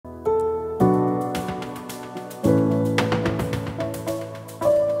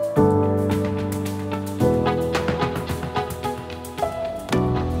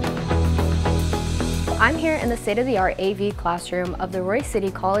state-of-the-art AV classroom of the Royce City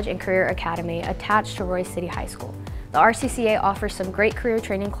College and Career Academy attached to Royce City High School. The RCCA offers some great career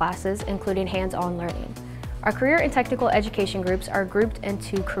training classes, including hands-on learning. Our career and technical education groups are grouped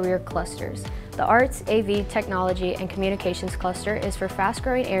into career clusters. The Arts, AV, Technology, and Communications cluster is for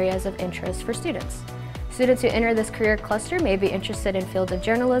fast-growing areas of interest for students. Students who enter this career cluster may be interested in fields of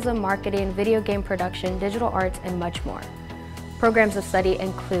journalism, marketing, video game production, digital arts, and much more. Programs of study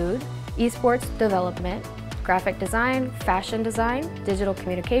include esports development, graphic design, fashion design, digital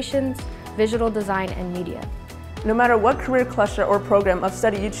communications, visual design, and media. No matter what career cluster or program of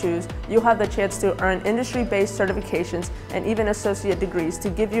study you choose, you'll have the chance to earn industry-based certifications and even associate degrees to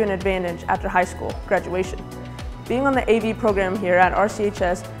give you an advantage after high school graduation. Being on the AV program here at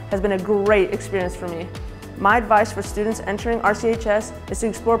RCHS has been a great experience for me. My advice for students entering RCHS is to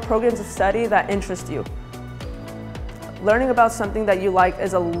explore programs of study that interest you. Learning about something that you like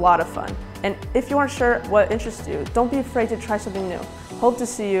is a lot of fun. And if you aren't sure what interests you, don't be afraid to try something new. Hope to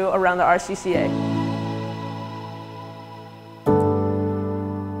see you around the RCCA.